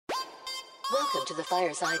Welcome to the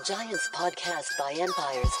Fireside Giants podcast by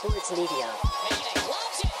Empire Sports Media.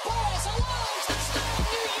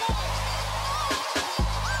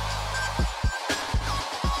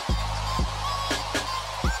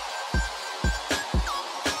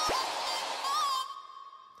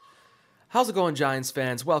 How's it going, Giants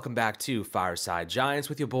fans? Welcome back to Fireside Giants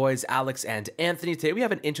with your boys, Alex and Anthony. Today we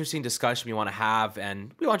have an interesting discussion we want to have,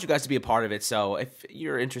 and we want you guys to be a part of it. So if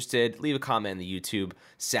you're interested, leave a comment in the YouTube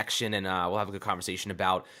section, and we'll have a good conversation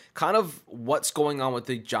about kind of what's going on with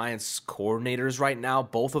the Giants coordinators right now.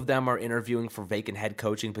 Both of them are interviewing for vacant head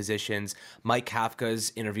coaching positions. Mike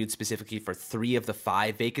Kafka's interviewed specifically for 3 of the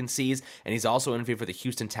 5 vacancies, and he's also interviewed for the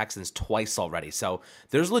Houston Texans twice already. So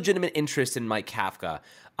there's legitimate interest in Mike Kafka.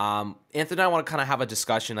 Anthony and I want to kind of have a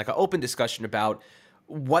discussion, like an open discussion about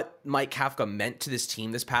what Mike Kafka meant to this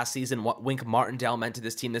team this past season, what Wink Martindale meant to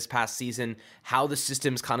this team this past season, how the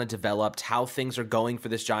system's kind of developed, how things are going for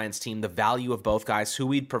this Giants team, the value of both guys, who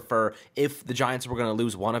we'd prefer if the Giants were going to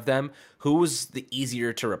lose one of them, who was the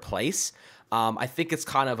easier to replace. I think it's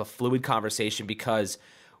kind of a fluid conversation because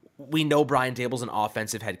we know Brian Daboll's an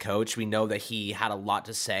offensive head coach. We know that he had a lot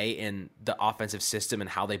to say in the offensive system and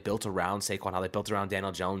how they built around Saquon, how they built around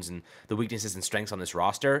Daniel Jones and the weaknesses and strengths on this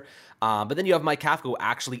roster. But then you have Mike Kafka who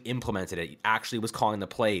actually implemented it, actually was calling the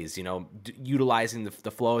plays, utilizing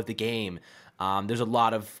the flow of the game. There's a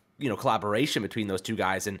lot of collaboration between those two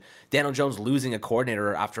guys, and Daniel Jones losing a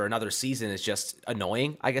coordinator after another season is just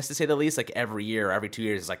annoying, I guess, to say the least. Like every year, every 2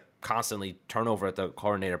 years, it's like constantly turnover at the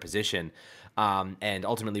coordinator position. And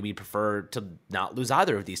ultimately, we prefer to not lose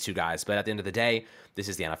either of these two guys. But at the end of the day, this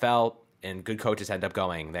is the NFL, and good coaches end up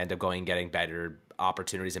going. They end up going getting better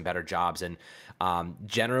opportunities and better jobs. And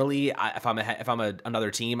generally, if I'm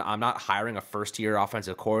another team, I'm not hiring a first-year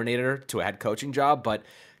offensive coordinator to a head coaching job, but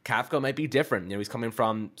Kafka might be different. He's coming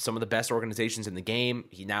from some of the best organizations in the game.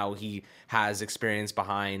 He has experience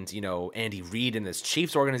behind, Andy Reid in this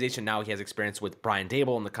Chiefs organization. Now he has experience with Brian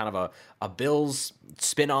Daboll and the kind of a Bills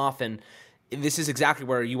spinoff. And this is exactly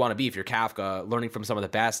where you want to be if you're Kafka, learning from some of the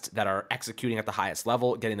best that are executing at the highest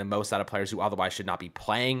level, getting the most out of players who otherwise should not be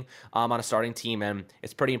playing on a starting team. And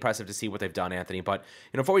it's pretty impressive to see what they've done, Anthony. But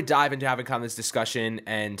before we dive into having kind of this discussion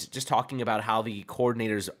and just talking about how the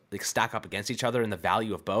coordinators stack up against each other and the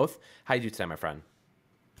value of both, how do you do today, my friend?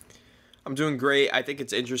 I'm doing great. I think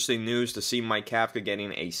it's interesting news to see Mike Kafka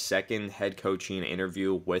getting a second head coaching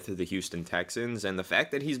interview with the Houston Texans, and the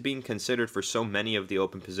fact that he's being considered for so many of the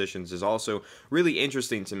open positions is also really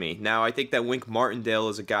interesting to me. Now, I think that Wink Martindale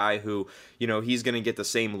is a guy who, he's going to get the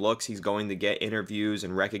same looks. He's going to get interviews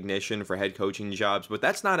and recognition for head coaching jobs, but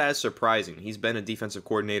that's not as surprising. He's been a defensive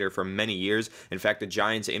coordinator for many years. In fact, the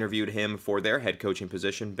Giants interviewed him for their head coaching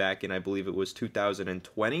position back in, I believe it was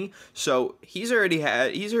 2020. So he's already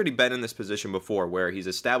been in this position before, where he's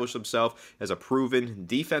established himself as a proven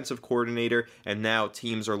defensive coordinator, and now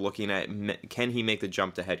teams are looking at, can he make the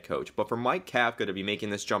jump to head coach? But for Mike Kafka to be making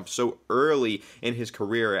this jump so early in his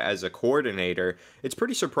career as a coordinator, it's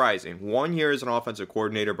pretty surprising. 1 year as an offensive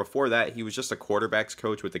coordinator. Before that, he was just a quarterbacks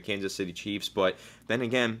coach with the Kansas City Chiefs, but then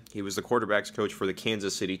again, he was the quarterbacks coach for the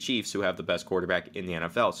Kansas City Chiefs, who have the best quarterback in the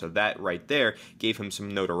NFL. So that right there gave him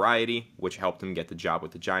some notoriety, which helped him get the job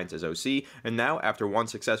with the Giants as OC. And now, after one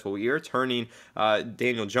successful year, turning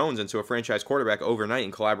Daniel Jones into a franchise quarterback overnight in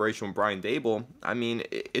collaboration with Brian Daboll, I mean,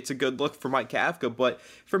 it's a good look for Mike Kafka. But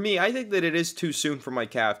for me, I think that it is too soon for Mike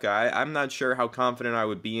Kafka. I'm not sure how confident I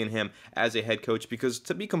would be in him as a head coach because,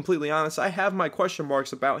 to be completely honest, I have my question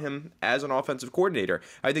marks about him as an offensive coordinator.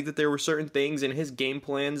 I think that there were certain things in his game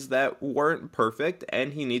plans that weren't perfect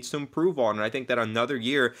and he needs to improve on. And I think that another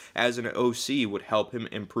year as an OC would help him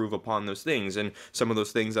improve upon those things. And some of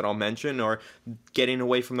those things that I'll mention are getting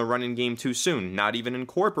away from the running game too soon, not even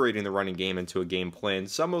incorporating the running game into a game plan.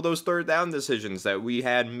 Some of those third down decisions that we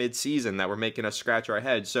had mid-season that were making us scratch our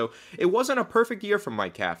heads. So it wasn't a perfect year for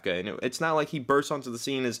Mike Kafka, and it's not like he burst onto the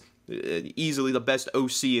scene as easily the best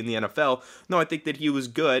OC in the NFL. No, I think that he was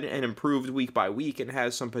good and improved week by week and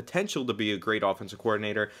has some potential to be a great offensive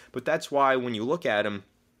coordinator, but that's why when you look at him,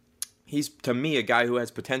 he's, to me, a guy who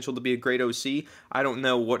has potential to be a great OC. I don't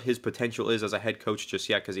know what his potential is as a head coach just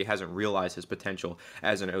yet because he hasn't realized his potential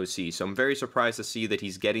as an OC. So I'm very surprised to see that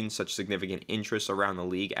he's getting such significant interest around the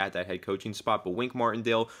league at that head coaching spot. But Wink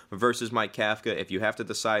Martindale versus Mike Kafka, if you have to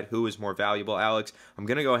decide who is more valuable, Alex, I'm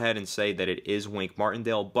going to go ahead and say that it is Wink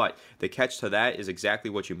Martindale. But the catch to that is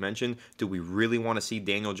exactly what you mentioned. Do we really want to see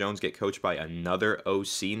Daniel Jones get coached by another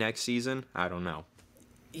OC next season? I don't know.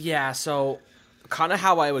 Yeah, so kind of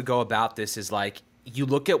how I would go about this is like, you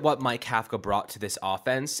look at what Mike Kafka brought to this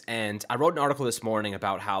offense, and I wrote an article this morning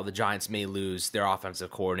about how the Giants may lose their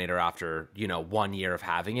offensive coordinator after, 1 year of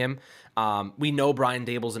having him. We know Brian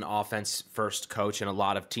Daboll's an offense-first coach, and a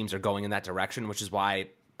lot of teams are going in that direction, which is why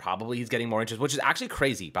probably he's getting more interest, which is actually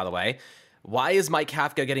crazy, by the way. Why is Mike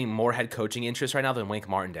Kafka getting more head coaching interest right now than Wink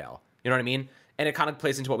Martindale? You know what I mean? And it kind of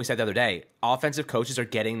plays into what we said the other day. Offensive coaches are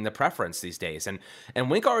getting the preference these days. And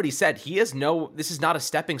Wink already said this is not a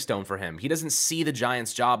stepping stone for him. He doesn't see the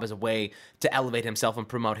Giants' job as a way to elevate himself and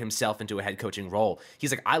promote himself into a head coaching role. He's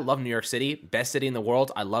like, I love New York City, best city in the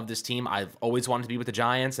world. I love this team. I've always wanted to be with the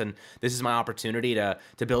Giants, and this is my opportunity to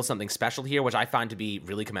build something special here, which I find to be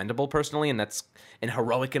really commendable personally, and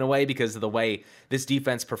heroic in a way because of the way this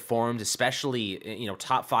defense performed, especially,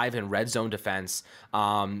 top 5 in red zone defense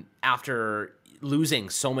after losing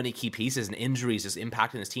so many key pieces and injuries is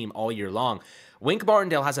impacting this team all year long. Wink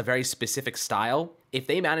Martindale has a very specific style. If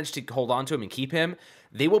they manage to hold on to him and keep him,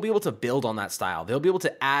 they will be able to build on that style. They'll be able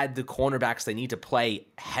to add the cornerbacks they need to play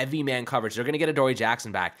heavy man coverage. They're going to get Adoree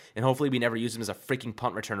Jackson back, and hopefully we never use him as a freaking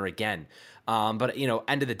punt returner again. But,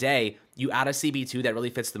 end of the day, you add a CB2 that really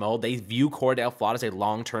fits the mold. They view Cordell Flott as a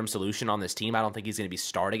long-term solution on this team. I don't think he's going to be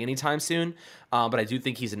starting anytime soon, but I do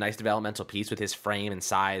think he's a nice developmental piece with his frame and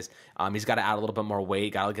size. He's got to add a little bit more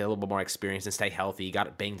weight, got to get a little bit more experience and stay healthy. He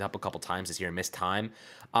got banged up a couple times this year and missed time.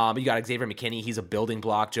 You got Xavier McKinney. He's a building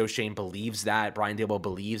block. Joe Shane believes that. Brian Daboll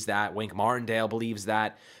believes that. Wink Martindale believes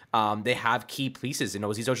that. They have key pieces.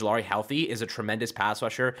 Azeez Ojulari, healthy, is a tremendous pass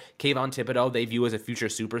rusher. Kayvon Thibodeau, they view as a future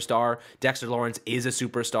superstar. Dexter Lawrence is a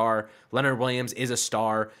superstar. Leonard Williams is a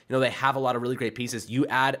star. They have a lot of really great pieces. You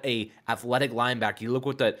add a athletic linebacker. You look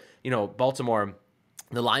what Baltimore,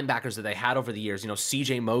 the linebackers that they had over the years,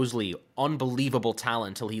 CJ Mosley, unbelievable talent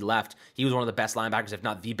until he left. He was one of the best linebackers, if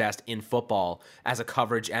not the best, in football as a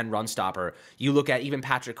coverage and run stopper. You look at even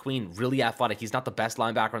Patrick Queen, really athletic. He's not the best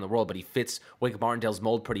linebacker in the world, but he fits Wink Martindale's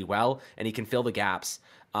mold pretty well, and he can fill the gaps.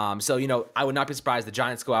 So, I would not be surprised the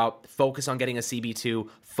Giants go out, focus on getting a CB2,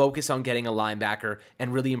 focus on getting a linebacker,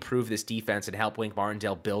 and really improve this defense and help Wink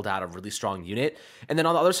Martindale build out a really strong unit. And then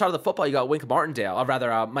on the other side of the football, you got Mike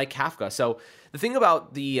Kafka. So the thing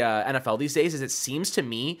about the NFL these days is it seems to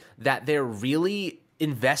me that they're really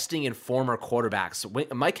investing in former quarterbacks.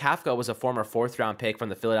 Mike Kafka was a former 4th-round pick from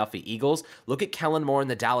the Philadelphia Eagles. Look at Kellen Moore and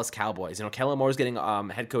the Dallas Cowboys. Kellen Moore's getting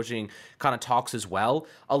head coaching kind of talks as well.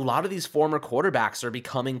 A lot of these former quarterbacks are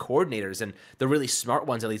becoming coordinators, and the really smart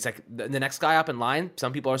ones, at least. Like the next guy up in line,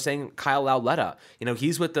 some people are saying Kyle Lauletta.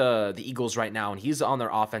 He's with the Eagles right now, and he's on their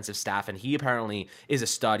offensive staff, and he apparently is a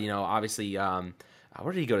stud. Obviously,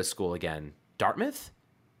 where did he go to school again? Dartmouth?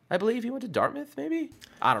 I believe he went to Dartmouth, maybe?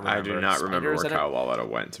 I don't remember. I do not remember where Kyle Lauletta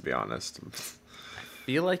went, to be honest. I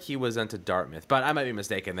feel like he was into Dartmouth, but I might be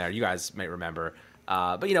mistaken there. You guys might remember.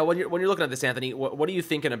 But when you're looking at this, Anthony, what are you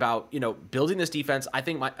thinking about building this defense? I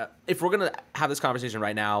think if we're gonna have this conversation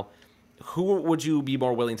right now, who would you be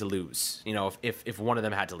more willing to lose? If one of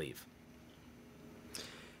them had to leave.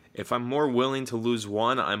 If I'm more willing to lose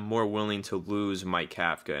one, I'm more willing to lose Mike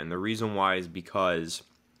Kafka, and the reason why is because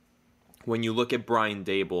when you look at Brian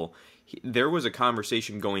Daboll, there was a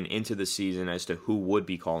conversation going into the season as to who would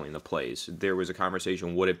be calling the plays. There was a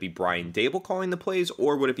conversation, would it be Brian Daboll calling the plays,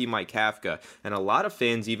 or would it be Mike Kafka? And a lot of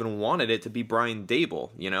fans even wanted it to be Brian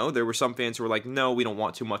Daboll. There were some fans who were like, no, we don't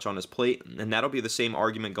want too much on his plate. And that'll be the same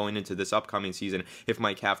argument going into this upcoming season if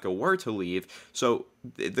Mike Kafka were to leave. So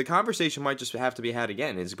the conversation might just have to be had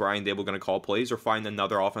again. Is Brian Daboll going to call plays or find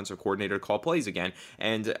another offensive coordinator to call plays again?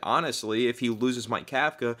 And honestly, if he loses Mike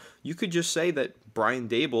Kafka, you could just say that Brian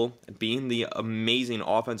Daboll, being the amazing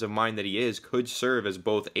offensive mind that he is, could serve as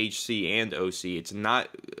both HC and OC. It's not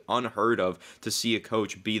unheard of to see a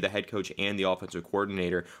coach be the head coach and the offensive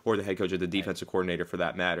coordinator, or the head coach or the defensive coordinator for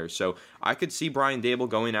that matter. So I could see Brian Daboll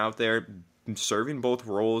going out there, serving both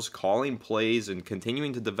roles, calling plays, and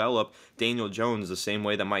continuing to develop Daniel Jones the same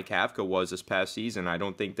way that Mike Kafka was this past season. I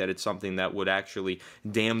don't think that it's something that would actually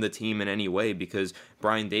damn the team in any way, because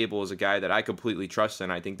Brian Daboll is a guy that I completely trust,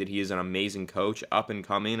 and I think that he is an amazing coach, up and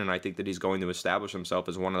coming, and I think that he's going to establish himself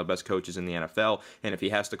as one of the best coaches in the NFL. And if he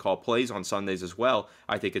has to call plays on Sundays as well,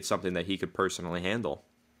 I think it's something that he could personally handle.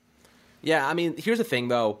 Yeah, here's the thing,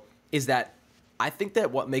 though, is that I think that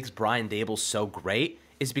what makes Brian Daboll so great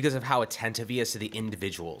is because of how attentive he is to the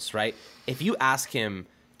individuals, right? If you ask him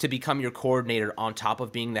to become your coordinator on top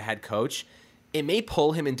of being the head coach, it may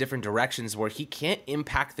pull him in different directions where he can't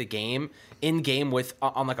impact the game in-game with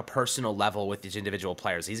on like a personal level with these individual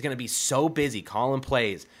players. He's going to be so busy calling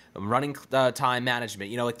plays, running time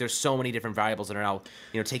management. There's so many different variables that are now,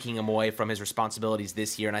 taking him away from his responsibilities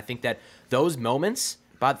this year. And I think that those moments,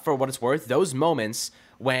 but for what it's worth, those moments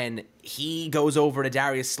when he goes over to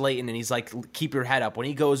Darius Slayton and he's like, keep your head up. When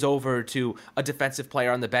he goes over to a defensive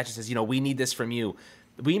player on the bench and says, we need this from you.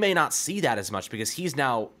 We may not see that as much because he's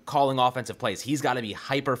now calling offensive plays. He's got to be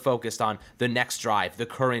hyper focused on the next drive, the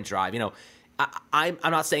current drive. I'm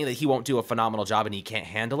not saying that he won't do a phenomenal job and he can't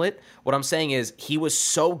handle it. What I'm saying is he was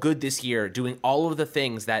so good this year doing all of the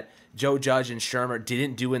things that Joe Judge and Shermer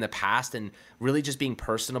didn't do in the past, and really just being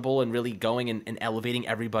personable and really going and elevating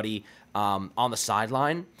everybody on the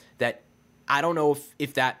sideline, that I don't know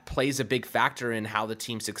if that plays a big factor in how the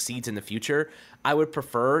team succeeds in the future. I would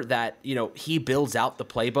prefer that, he builds out the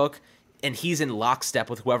playbook and he's in lockstep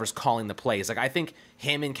with whoever's calling the plays. Like, I think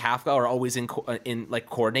him and Kafka are always in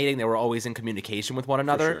coordinating. They were always in communication with one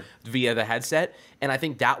another via the headset. And I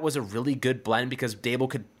think that was a really good blend because Dable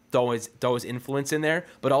could throw his influence in there,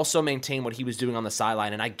 but also maintain what he was doing on the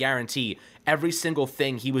sideline. And I guarantee every single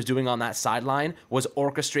thing he was doing on that sideline was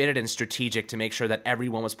orchestrated and strategic to make sure that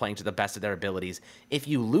everyone was playing to the best of their abilities. If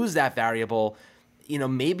you lose that variable,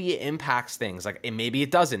 maybe it impacts things. Like, maybe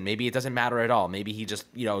it doesn't. Maybe it doesn't matter at all. Maybe he just,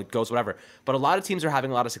 it goes whatever. But a lot of teams are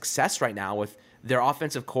having a lot of success right now with their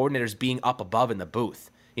offensive coordinators being up above in the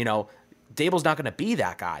booth. Dable's not going to be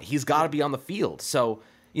that guy. He's got to be on the field. So,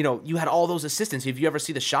 you had all those assistants. If you ever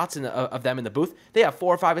see the shots of them in the booth, they have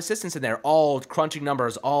 4 or 5 assistants in there, all crunching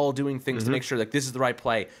numbers, all doing things to make sure like this is the right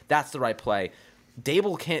play, that's the right play.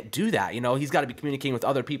 Dable can't do that. He's got to be communicating with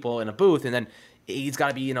other people in a booth, and then he's got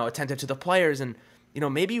to be attentive to the players. And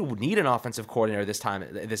maybe you need an offensive coordinator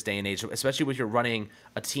this day and age, especially when you're running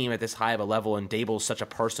a team at this high of a level. And Dable's such a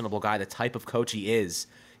personable guy, the type of coach he is.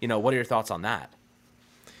 What are your thoughts on that?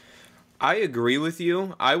 I agree with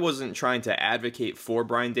you. I wasn't trying to advocate for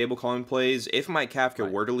Brian Dable calling plays. If Mike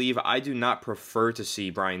Kafka were to leave, I do not prefer to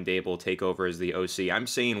see Brian Dable take over as the OC. I'm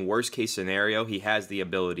saying worst case scenario, he has the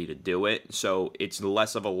ability to do it. So it's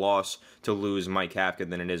less of a loss to lose Mike Kafka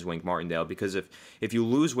than it is Wink Martindale. Because if you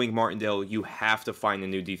lose Wink Martindale, you have to find a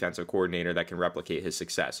new defensive coordinator that can replicate his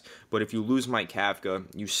success. But if you lose Mike Kafka,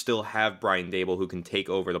 you still have Brian Dable who can take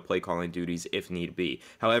over the play calling duties if need be.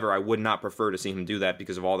 However, I would not prefer to see him do that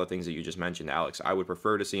because of all the things that you just mentioned, Alex. I would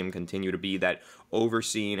prefer to see him continue to be that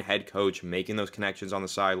overseeing head coach, making those connections on the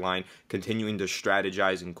sideline, continuing to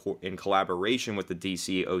strategize in collaboration with the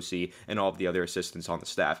DC, OC, and all of the other assistants on the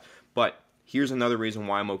staff. But here's another reason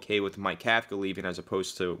why I'm okay with Mike Kafka leaving as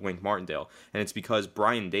opposed to Wink Martindale, and it's because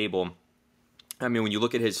Brian Dable, when you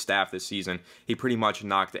look at his staff this season, he pretty much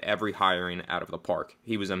knocked every hiring out of the park.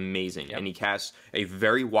 He was amazing, and he cast a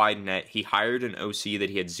very wide net. He hired an OC that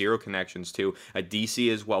he had zero connections to, a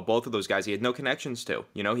DC as well. Both of those guys he had no connections to.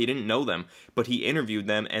 He didn't know them, but he interviewed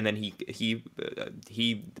them, and then he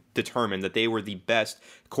determined that they were the best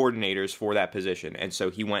coordinators for that position, and so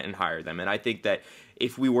he went and hired them. And I think that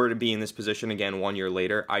if we were to be in this position again 1 year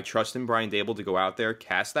later, I trust in Brian Dable to go out there,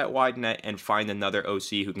 cast that wide net, and find another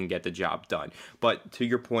OC who can get the job done. But to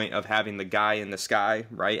your point of having the guy in the sky,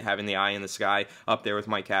 right, having the eye in the sky up there with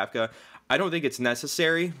Mike Kafka, I don't think it's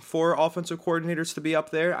necessary for offensive coordinators to be up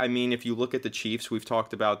there. If you look at the Chiefs, we've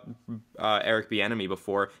talked about Eric Bieniemy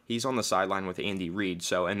before. He's on the sideline with Andy Reid,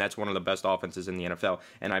 and that's one of the best offenses in the NFL.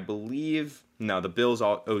 And I believe, the Bills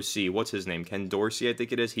OC, what's his name? Ken Dorsey, I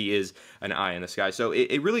think it is. He is an eye in the sky. So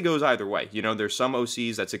it really goes either way. There's some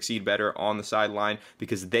OCs that succeed better on the sideline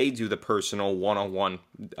because they do the personal one-on-one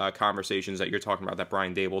conversations that you're talking about that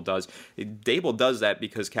Brian Dable does. Dable does that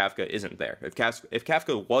because Kafka isn't there. If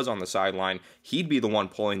Kafka was on the sideline, he'd be the one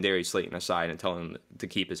pulling Darius Slayton aside and telling him to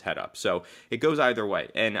keep his head up. So it goes either way.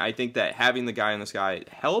 And I think that having the guy in the sky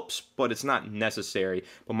helps, but it's not necessary.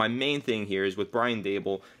 But my main thing here is with Brian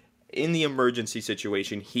Dable, in the emergency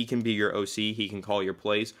situation, he can be your OC, he can call your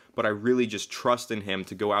plays, but I really just trust in him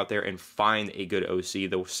to go out there and find a good OC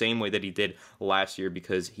the same way that he did last year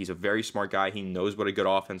because he's a very smart guy, he knows what a good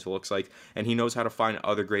offense looks like, and he knows how to find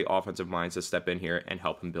other great offensive minds to step in here and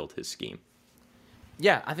help him build his scheme.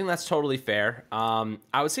 Yeah, I think that's totally fair. I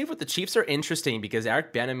would say with the Chiefs are interesting because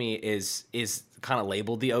Eric Bieniemy is kind of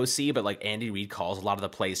labeled the OC, but like Andy Reid calls a lot of the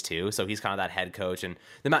plays too, so he's kind of that head coach. And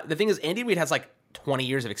the thing is, Andy Reid has 20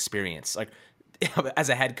 years of experience, as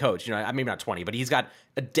a head coach. Maybe not 20, but he's got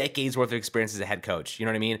a decade's worth of experience as a head coach. You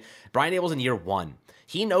know what I mean? Brian Dable's in year 1.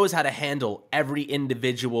 He knows how to handle every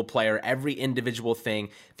individual player, every individual thing.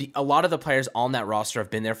 A lot of the players on that roster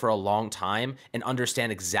have been there for a long time and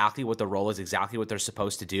understand exactly what the role is, exactly what they're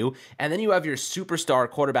supposed to do. And then you have your superstar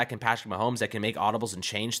quarterback in Patrick Mahomes that can make audibles and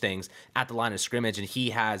change things at the line of scrimmage, and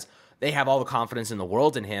they have all the confidence in the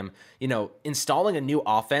world in him. Installing a new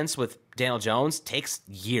offense with Daniel Jones takes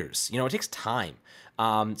years. It takes time.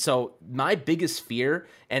 So my biggest fear,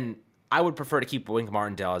 and I would prefer to keep Wink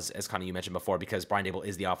Martindale, as kind of you mentioned before, because Brian Daboll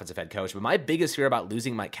is the offensive head coach. But my biggest fear about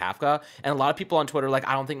losing Mike Kafka, and a lot of people on Twitter are like,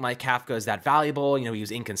 I don't think Mike Kafka is that valuable. He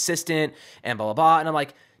was inconsistent and blah, blah, blah. And I'm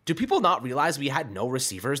like, do people not realize we had no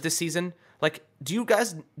receivers this season? Like, do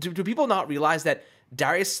people not realize that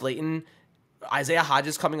Darius Slayton, Isaiah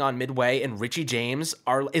Hodgins coming on midway, and Richie James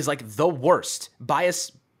is like the worst, by a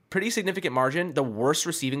pretty significant margin, the worst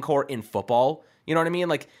receiving core in football? You know what I mean?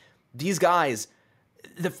 Like, these guys,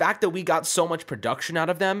 the fact that we got so much production out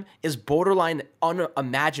of them is borderline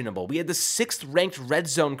unimaginable. We had the 6th ranked red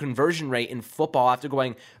zone conversion rate in football after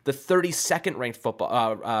going the 32nd ranked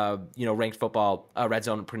football red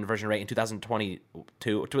zone conversion rate in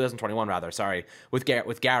 2021 rather. Sorry, with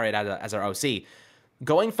Garrett as our OC,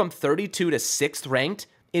 going from 32 to 6th ranked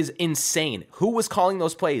is insane. Who was calling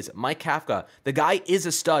those plays? Mike Kafka. The guy is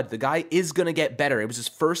a stud. The guy is going to get better. It was his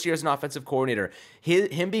first year as an offensive coordinator.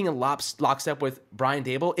 Him being in lockstep with Brian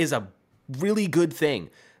Daboll is a really good thing.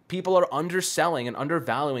 People are underselling and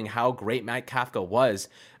undervaluing how great Mike Kafka was,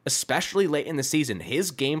 especially late in the season.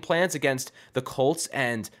 His game plans against the Colts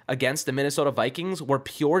and against the Minnesota Vikings were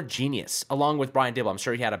pure genius, along with Brian Daboll. I'm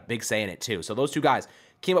sure he had a big say in it too. So those two guys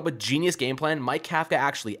came up with genius game plan. Mike Kafka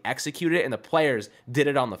actually executed it, and the players did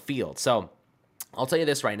it on the field. So I'll tell you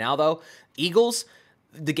this right now, though. Eagles,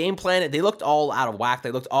 the game plan, they looked all out of whack.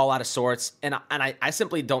 They looked all out of sorts. And I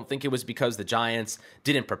simply don't think it was because the Giants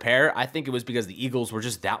didn't prepare. I think it was because the Eagles were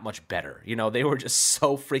just that much better. They were just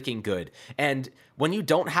so freaking good. And when you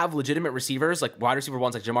don't have legitimate receivers, like wide receiver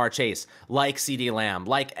ones like Jamar Chase, like CeeDee Lamb,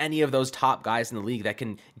 like any of those top guys in the league that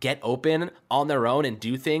can get open on their own and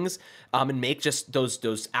do things and make just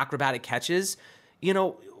those acrobatic catches,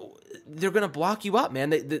 they're going to block you up,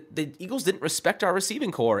 man. The Eagles didn't respect our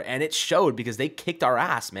receiving core, and it showed because they kicked our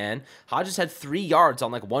ass, man. Hodges had 3 yards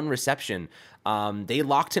on like one reception. They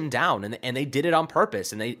locked him down, and they did it on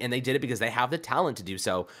purpose, and they did it because they have the talent to do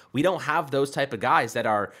so. We don't have those type of guys that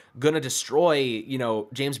are going to destroy,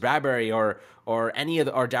 James Bradbury or any of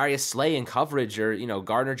or Darius Slay in coverage or,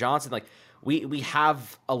 Gardner Johnson. Like, we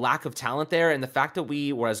have a lack of talent there, and the fact that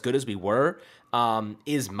we were as good as we were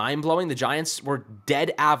is mind-blowing. The Giants were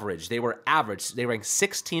dead average. They were average. They ranked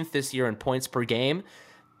 16th this year in points per game.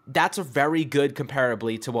 That's a very good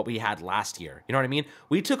comparably to what we had last year. You know what I mean?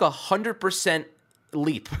 We took 100%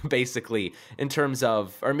 leap, basically, in terms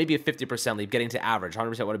of, or maybe a 50% leap, getting to average.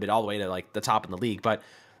 100% would have been all the way to like the top in the league. But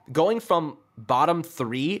going from bottom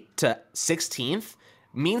 3 to 16th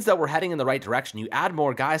means that we're heading in the right direction. You add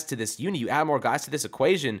more guys to this unit, you add more guys to this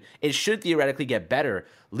equation, it should theoretically get better.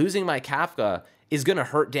 Losing Mike Kafka is going to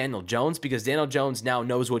hurt Daniel Jones because Daniel Jones now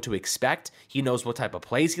knows what to expect. He knows what type of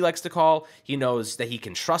plays he likes to call. He knows that he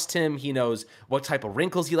can trust him. He knows what type of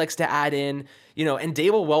wrinkles he likes to add in. And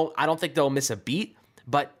Daboll won't, I don't think they'll miss a beat,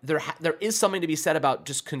 but there is something to be said about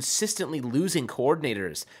just consistently losing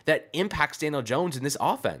coordinators that impacts Daniel Jones in this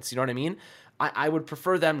offense. You know what I mean? I would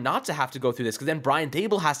prefer them not to have to go through this because then Brian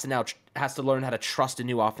Daboll has to learn how to trust a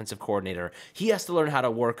new offensive coordinator. He has to learn how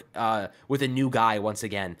to work with a new guy once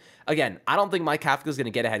again. Again, I don't think Mike Kafka is going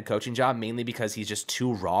to get a head coaching job mainly because he's just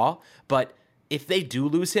too raw. But if they do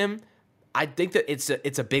lose him, I think that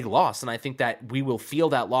it's a big loss, and I think that we will feel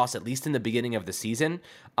that loss at least in the beginning of the season.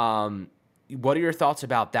 What are your thoughts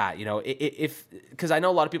about that? Because I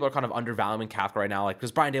know a lot of people are kind of undervaluing Kafka right now, like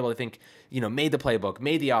because Brian Daboll, I think, made the playbook,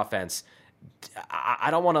 made the offense. I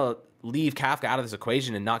don't want to leave Kafka out of this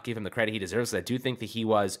equation and not give him the credit he deserves. I do think that he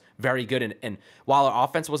was very good. And while our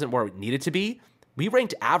offense wasn't where it needed to be, we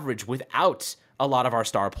ranked average without a lot of our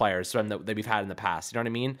star players that we've had in the past. You know what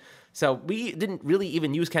I mean? So we didn't really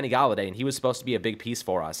even use Kenny Galladay, and he was supposed to be a big piece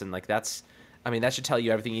for us. And that should tell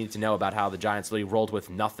you everything you need to know about how the Giants really rolled with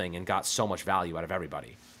nothing and got so much value out of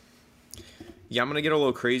everybody. Yeah, I'm going to get a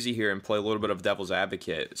little crazy here and play a little bit of devil's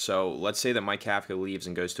advocate. So let's say that Mike Kafka leaves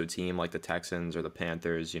and goes to a team like the Texans or the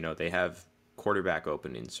Panthers. They have quarterback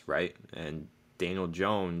openings, right? And Daniel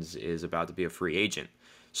Jones is about to be a free agent.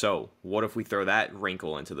 So what if we throw that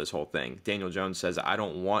wrinkle into this whole thing? Daniel Jones says, I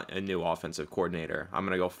don't want a new offensive coordinator. I'm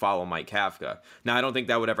going to go follow Mike Kafka. Now, I don't think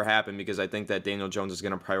that would ever happen because I think that Daniel Jones is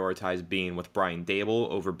going to prioritize being with Brian Daboll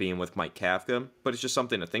over being with Mike Kafka. But it's just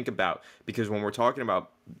something to think about because when we're talking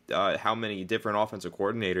about how many different offensive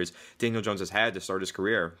coordinators Daniel Jones has had to start his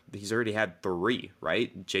career, he's already had 3,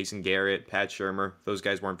 right? Jason Garrett, Pat Shurmur, those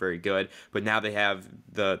guys weren't very good. But now they have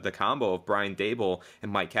the combo of Brian Daboll and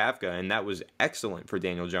Mike Kafka, and that was excellent for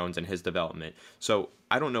Daniel Jones and his development. So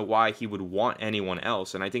I don't know why he would want anyone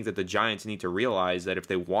else, and I think that the Giants need to realize that if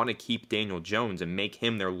they want to keep Daniel Jones and make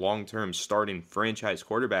him their long-term starting franchise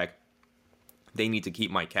quarterback, they need to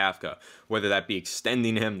keep Mike Kafka, whether that be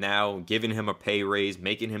extending him now, giving him a pay raise,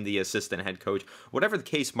 making him the assistant head coach, whatever the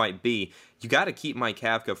case might be. You got to keep Mike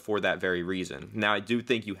Kafka for that very reason. Now, I do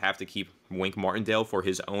think you have to keep Wink Martindale for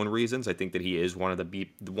his own reasons. I think that he is one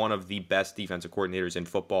of the best defensive coordinators in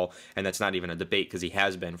football, and that's not even a debate because he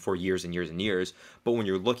has been for years and years and years. But when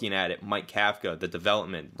you're looking at it, Mike Kafka, the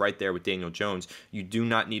development right there with Daniel Jones, you do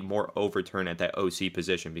not need more overturn at that OC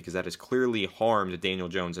position because that has clearly harmed Daniel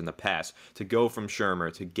Jones in the past. To go from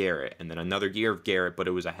Shurmur to Garrett, and then another year of Garrett, but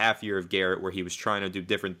it was a half year of Garrett where he was trying to do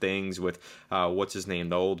different things with the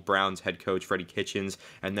old Browns head coach Freddie Kitchens,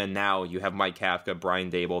 and then now you have Mike Kafka, Brian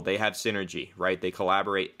Daboll. They have synergy, right? They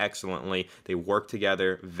collaborate excellently. They work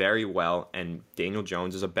together very well, and Daniel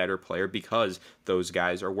Jones is a better player because those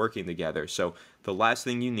guys are working together. So the last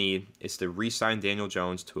thing you need is to re-sign Daniel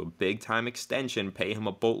Jones to a big-time extension, pay him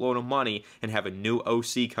a boatload of money, and have a new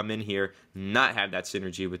OC come in here, not have that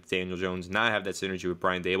synergy with Daniel Jones, not have that synergy with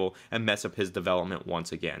Brian Daboll, and mess up his development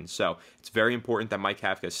once again. So it's very important that Mike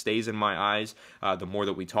Kafka stays in my eyes. The more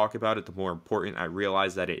that we talk about it, the more important I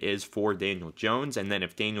realize that it is for Daniel Jones. And then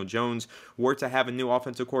if Daniel Jones were to have a new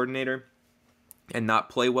offensive coordinator and not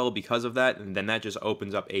play well because of that, then that just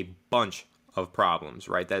opens up a bunch of problems,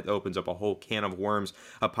 right? That opens up a whole can of worms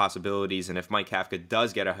of possibilities. And if Mike Kafka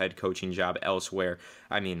does get a head coaching job elsewhere,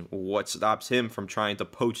 I mean, what stops him from trying to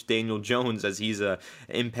poach Daniel Jones as he's a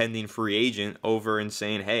impending free agent over and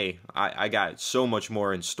saying, hey, I got so much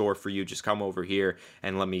more in store for you. Just come over here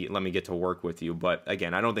and let me get to work with you. But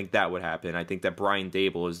again, I don't think that would happen. I think that Brian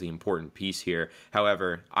Daboll is the important piece here.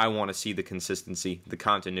 However, I want to see the consistency, the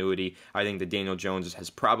continuity. I think that Daniel Jones has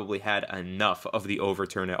probably had enough of the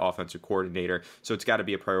overturn at offensive coordinator. So it's got to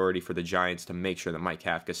be a priority for the Giants to make sure that Mike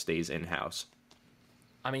Kafka stays in-house.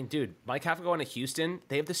 I mean, dude, Mike Kafka going to Houston,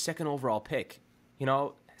 they have the second overall pick. You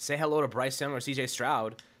know, say hello to Bryce Young or CJ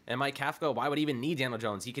Stroud. And Mike Kafka, why would he even need Daniel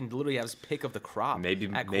Jones? He can literally have his pick of the crop. Maybe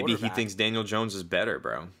he thinks Daniel Jones is better,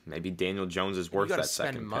 bro. Maybe Daniel Jones is worth that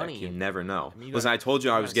second pick. You never know. Listen, I told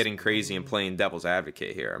you I was getting crazy and playing devil's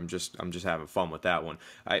advocate here. I'm just having fun with that one.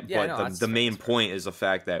 The main point is the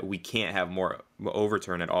fact that we can't have more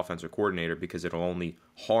overturn at offensive coordinator because it'll only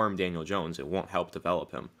harm Daniel Jones. It won't help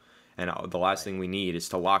develop him. And the last thing we need is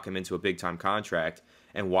to lock him into a big-time contract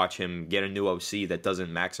and watch him get a new OC that doesn't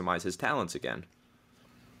maximize his talents again.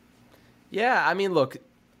 Yeah, I mean, look,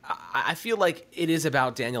 I feel like it is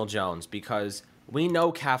about Daniel Jones because we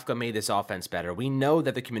know Kafka made this offense better. We know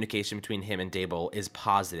that the communication between him and Daboll is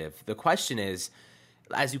positive. The question is,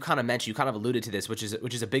 as you kind of mentioned, you kind of alluded to this, which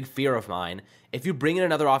is a big fear of mine. If you bring in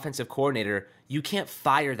another offensive coordinator, you can't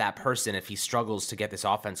fire that person if he struggles to get this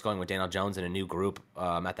offense going with Daniel Jones and a new group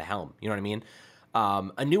at the helm. You know what I mean?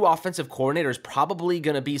 A new offensive coordinator is probably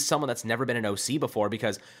going to be someone that's never been an OC before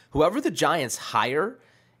because whoever the Giants hire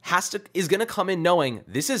is going to come in knowing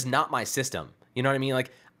this is not my system. You know what I mean?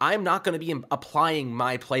 Like, I'm not going to be applying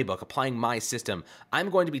my playbook, applying my system. I'm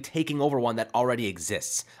going to be taking over one that already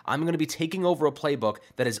exists. I'm going to be taking over a playbook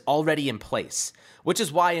that is already in place, which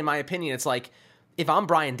is why, in my opinion, it's like, if I'm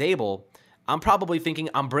Brian Daboll, I'm probably thinking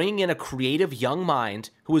I'm bringing in a creative young mind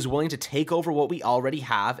who is willing to take over what we already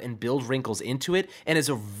have and build wrinkles into it and is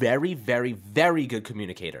a very, very, very good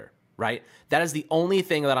communicator, right? That is the only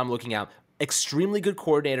thing that I'm looking at. Extremely good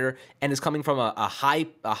coordinator and is coming from a high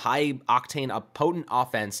octane, a potent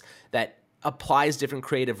offense that applies different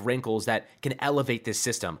creative wrinkles that can elevate this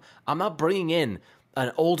system. I'm not bringing in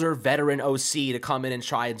an older veteran OC to come in and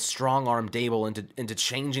try and strong arm Daboll into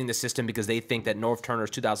changing the system because they think that Norv Turner's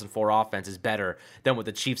 2004 offense is better than what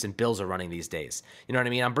the Chiefs and Bills are running these days. You know what I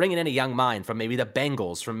mean? I'm bringing in a young mind from maybe the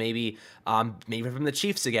Bengals, from maybe from the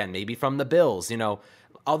Chiefs again, maybe from the Bills. You know,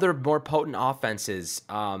 other more potent offenses.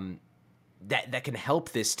 That can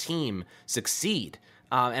help this team succeed.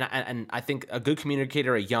 And I think a good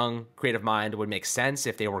communicator, a young creative mind would make sense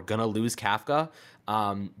if they were going to lose Kafka.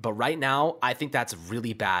 But right now, I think that's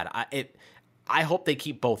really bad. I hope they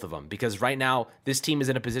keep both of them because right now, this team is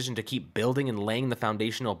in a position to keep building and laying the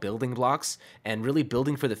foundational building blocks and really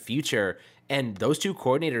building for the future. And those two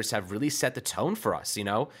coordinators have really set the tone for us. You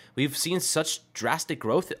know, we've seen such drastic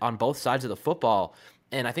growth on both sides of the football.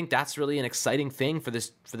 And I think that's really an exciting thing for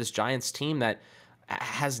this Giants team that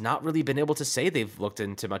has not really been able to say they've looked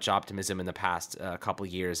into much optimism in the past couple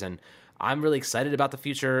of years. And I'm really excited about the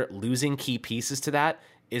future. Losing key pieces to that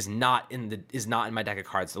is not in my deck of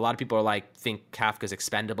cards. A lot of people are think Kafka's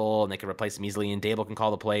expendable and they can replace him easily and Daboll can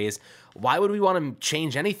call the plays. Why would we want to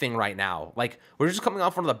change anything right now? Like, we're just coming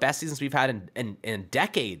off one of the best seasons we've had in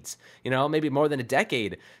decades, you know, maybe more than a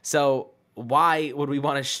decade. So why would we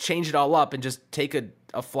want to change it all up and just take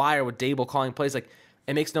a flyer with Daboll calling plays? Like,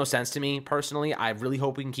 It makes no sense to me personally. I really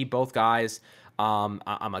hope we can keep both guys.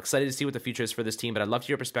 I'm excited to see what the future is for this team, but I'd love to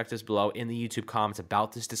hear your perspectives below in the YouTube comments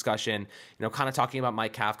about this discussion. Kind of talking about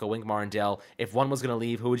Mike Kafka, Wink Martindale. If one was going to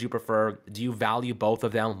leave, who would you prefer? Do you value both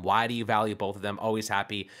of them? Why do you value both of them? Always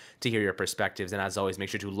happy to hear your perspectives. And as always, make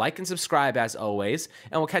sure to like and subscribe as always.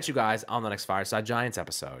 And we'll catch you guys on the next Fireside Giants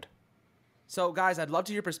episode. So, guys, I'd love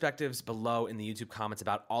to hear your perspectives below in the YouTube comments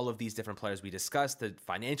about all of these different players we discussed, the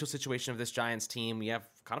financial situation of this Giants team. We have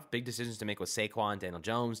kind of big decisions to make with Saquon, Daniel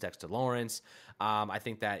Jones, Dexter Lawrence. I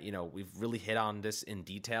think that, we've really hit on this in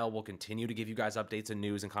detail. We'll continue to give you guys updates and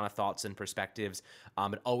news and kind of thoughts and perspectives.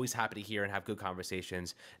 And always happy to hear and have good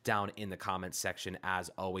conversations down in the comments section. As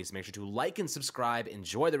always, make sure to like and subscribe.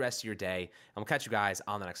 Enjoy the rest of your day, and we'll catch you guys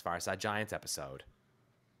on the next Fireside Giants episode.